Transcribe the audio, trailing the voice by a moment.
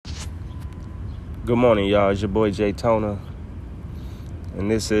Good morning, y'all. It's your boy Jay Toner, and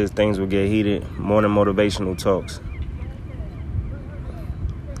this is Things Will Get Heated, morning motivational talks.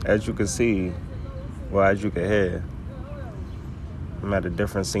 As you can see, well, as you can hear, I'm at a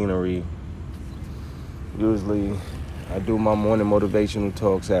different scenery. Usually, I do my morning motivational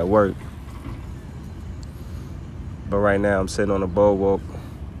talks at work, but right now I'm sitting on a boardwalk.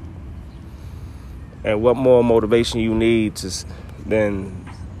 And what more motivation you need than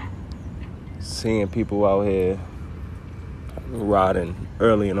seeing people out here riding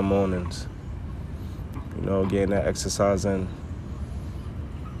early in the mornings, getting that exercise in.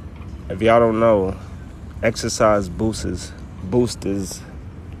 If y'all don't know, exercise boosts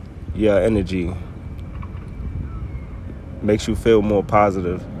your energy, makes you feel more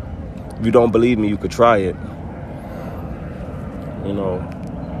positive. If you don't believe me, you could try it.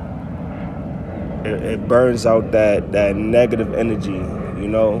 It burns out that negative energy,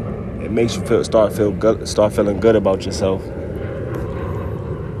 It makes you start feeling good about yourself.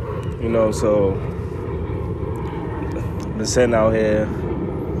 So I've been sitting out here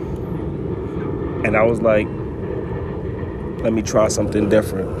and I was like, let me try something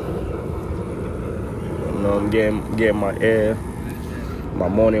different. I'm getting my air, my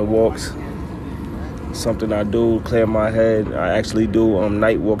morning walks, something I do, clear my head. I actually do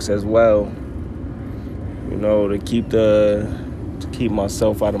night walks as well, to keep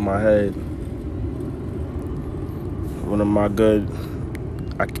myself out of my head. One of my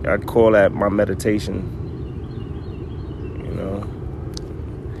I call that my meditation,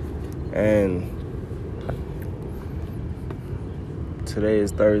 and today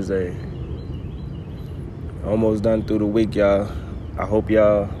is Thursday. Almost done through the week, y'all. I hope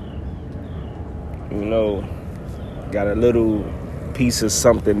y'all, got a little piece of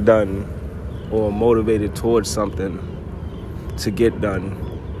something done or motivated towards something to get done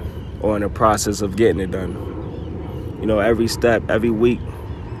or in the process of getting it done. Every step, every week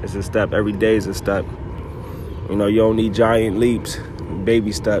is a step. Every day is a step. You don't need giant leaps,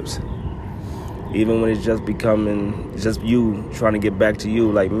 baby steps. Even when it's just you trying to get back to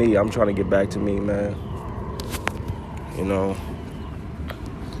you, like me. I'm trying to get back to me, man.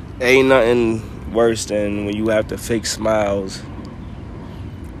 Ain't nothing worse than when you have to fake smiles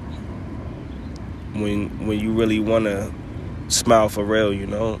when you really want to smile for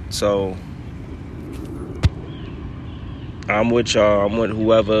real, So I'm with y'all. I'm with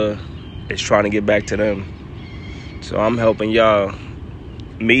whoever is trying to get back to them. So I'm helping y'all.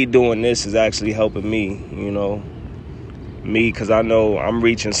 Me doing this is actually helping me, Me, because I know I'm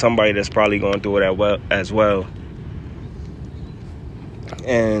reaching somebody that's probably going through it as well.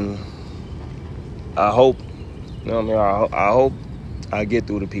 And I hope, I hope I get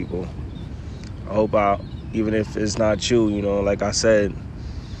through to people. I hope even if it's not you, like I said,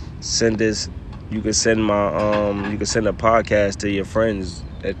 send this. You can send you can send a podcast to your friends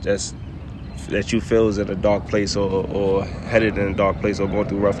that you feel is in a dark place or headed in a dark place or going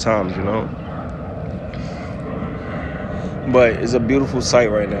through rough times, But it's a beautiful sight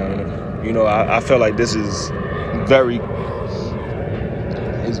right now. I feel like this is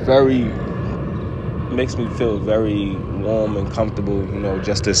makes me feel very warm and comfortable,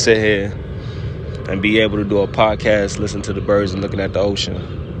 just to sit here and be able to do a podcast, listen to the birds and looking at the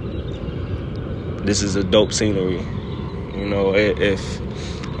ocean. This is a dope scenery,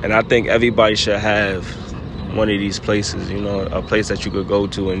 and I think everybody should have one of these places, a place that you could go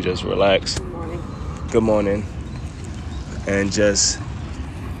to and just relax. Good morning. And just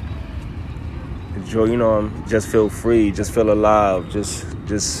enjoy, just feel free, just feel alive, just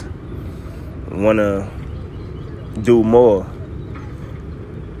want to do more,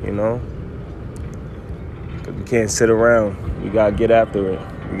 Because you can't sit around. You got to get after it.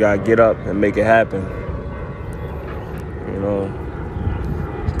 You got to get up and make it happen.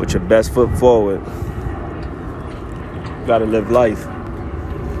 Put your best foot forward. You got to live life.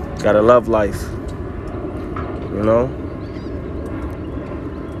 You got to love life.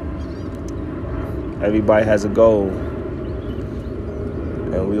 Everybody has a goal.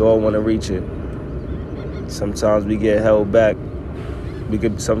 And we all want to reach it. Sometimes we get held back.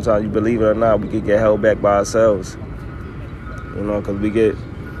 Sometimes, you believe it or not, we could get held back by ourselves. Because we get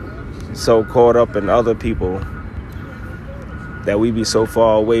so caught up in other people that we be so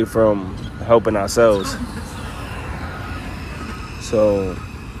far away from helping ourselves. So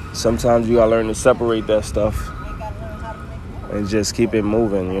sometimes you gotta learn to separate that stuff and just keep it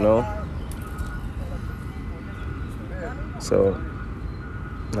moving, So,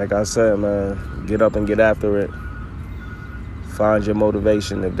 like I said, man, get up and get after it. Find your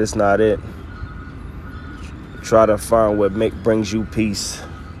motivation. If this not it, try to find what brings you peace,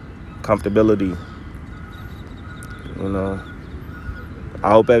 comfortability. You know, I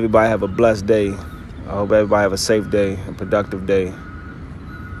hope everybody have a blessed day. I hope everybody have a safe day, a productive day.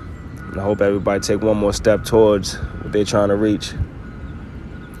 And I hope everybody take one more step towards what they're trying to reach.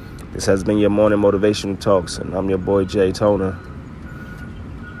 This has been your morning motivational talks, and I'm your boy Jay Toner.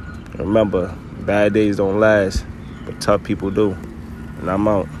 Remember, bad days don't last, but tough people do. And I'm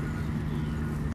out.